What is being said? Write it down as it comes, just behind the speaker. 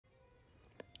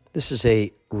This is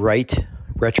a right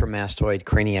retromastoid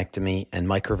craniectomy and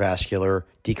microvascular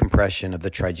decompression of the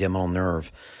trigeminal nerve.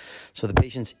 So the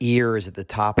patient's ear is at the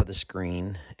top of the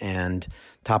screen and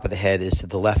top of the head is to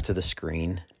the left of the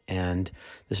screen. And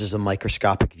this is a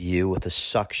microscopic view with a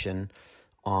suction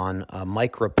on a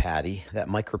micropatty. That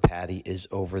micropatty is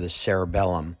over the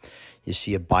cerebellum. You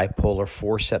see a bipolar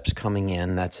forceps coming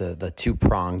in. That's the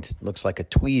two-pronged, looks like a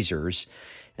tweezers,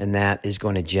 and that is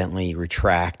going to gently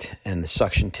retract, and the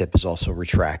suction tip is also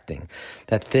retracting.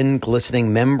 That thin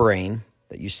glistening membrane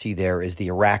that you see there is the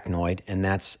arachnoid, and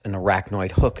that's an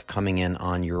arachnoid hook coming in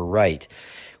on your right,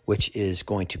 which is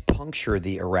going to puncture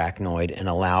the arachnoid and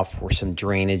allow for some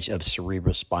drainage of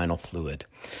cerebrospinal fluid.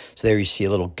 So there you see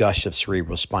a little gush of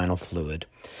cerebrospinal fluid.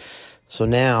 So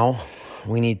now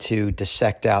we need to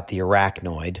dissect out the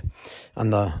arachnoid. On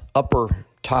the upper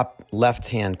top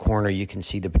left-hand corner, you can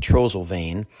see the petrosal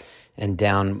vein, and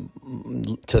down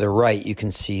to the right, you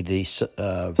can see the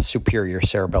superior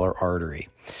cerebellar artery.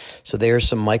 So there's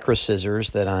some micro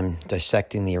scissors that I'm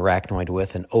dissecting the arachnoid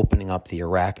with and opening up the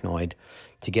arachnoid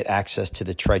to get access to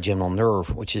the trigeminal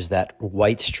nerve, which is that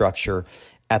white structure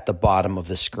at the bottom of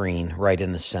the screen, right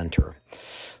in the center.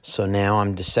 So now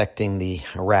I'm dissecting the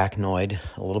arachnoid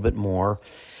a little bit more.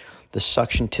 The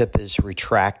suction tip is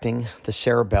retracting the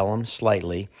cerebellum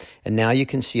slightly, and now you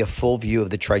can see a full view of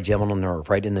the trigeminal nerve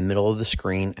right in the middle of the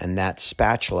screen, and that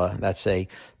spatula, that's a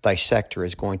dissector,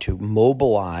 is going to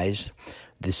mobilize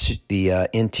the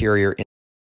anterior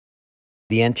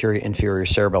inferior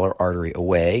cerebellar artery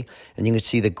away, and you can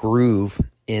see the groove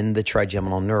in the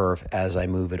trigeminal nerve as I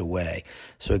move it away.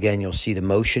 So again, you'll see the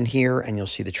motion here, and you'll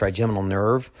see the trigeminal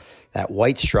nerve, that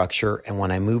white structure, and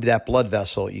when I move that blood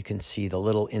vessel, you can see the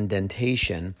little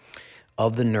indentation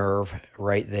of the nerve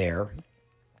right there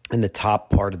in the top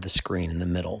part of the screen in the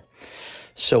middle.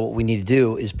 So what we need to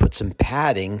do is put some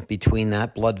padding between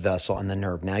that blood vessel and the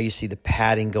nerve. Now you see the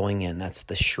padding going in. That's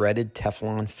the shredded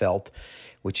Teflon felt,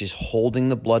 which is holding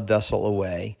the blood vessel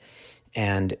away,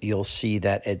 and you'll see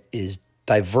that it is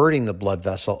diverting the blood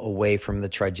vessel away from the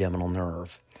trigeminal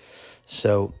nerve.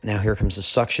 So now here comes the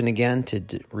suction again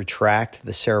to retract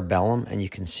the cerebellum, and you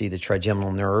can see the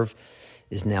trigeminal nerve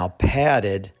is now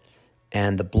padded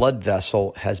and the blood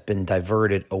vessel has been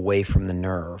diverted away from the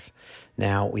nerve.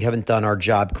 Now, we haven't done our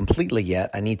job completely yet.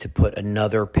 I need to put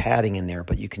another padding in there,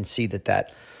 but you can see that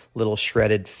that little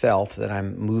shredded felt that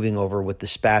I'm moving over with the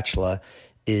spatula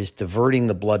is diverting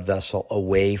the blood vessel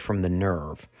away from the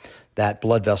nerve. That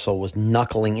blood vessel was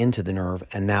knuckling into the nerve,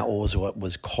 and that was what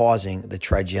was causing the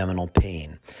trigeminal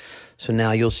pain. So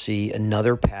now you'll see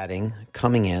another padding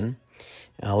coming in,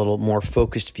 a little more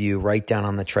focused view right down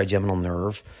on the trigeminal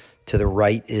nerve. To the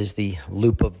right is the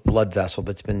loop of blood vessel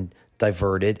that's been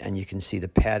diverted, and you can see the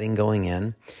padding going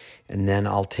in. And then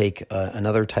I'll take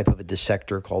another type of a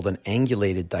dissector called an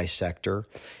angulated dissector,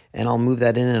 and I'll move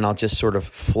that in, and I'll just sort of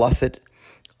fluff it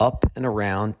up and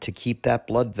around to keep that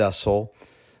blood vessel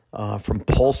from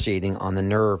pulsating on the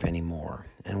nerve anymore.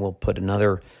 And we'll put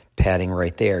another padding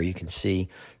right there. You can see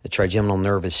the trigeminal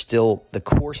nerve is still, the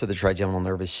course of the trigeminal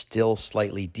nerve is still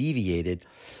slightly deviated,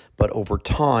 but over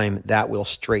time that will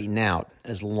straighten out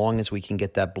as long as we can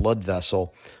get that blood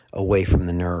vessel away from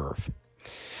the nerve.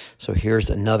 So here's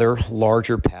another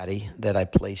larger patty that I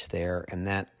placed there, and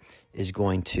that is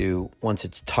going to, once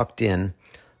it's tucked in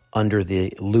under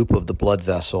the loop of the blood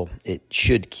vessel, it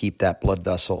should keep that blood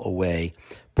vessel away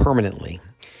permanently.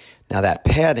 Now that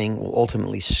padding will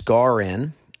ultimately scar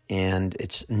in, and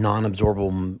it's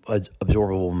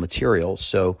non-absorbable material,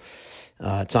 so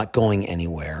it's not going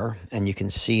anywhere. And you can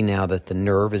see now that the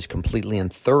nerve is completely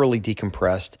and thoroughly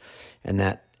decompressed, and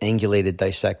that angulated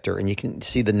dissector, and you can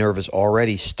see the nerve has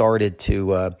already started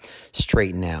to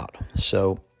straighten out.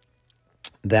 So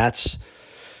that's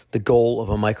the goal of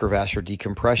a microvascular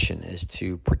decompression, is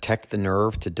to protect the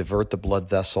nerve, to divert the blood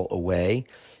vessel away,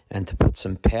 and to put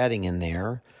some padding in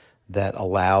there that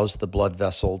allows the blood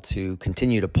vessel to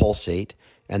continue to pulsate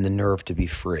and the nerve to be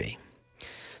free.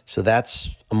 So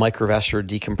that's a microvascular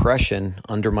decompression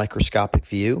under microscopic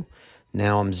view.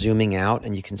 Now I'm zooming out,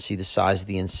 and you can see the size of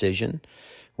the incision,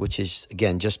 which is,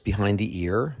 again, just behind the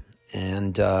ear.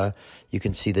 And you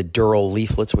can see the dural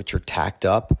leaflets, which are tacked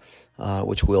up,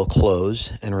 which we'll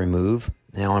close and remove.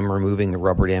 Now I'm removing the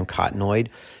rubber dam cottonoid.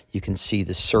 You can see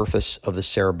the surface of the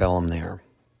cerebellum there.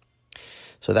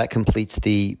 So that completes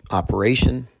the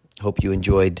operation. Hope you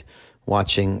enjoyed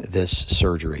watching this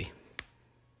surgery.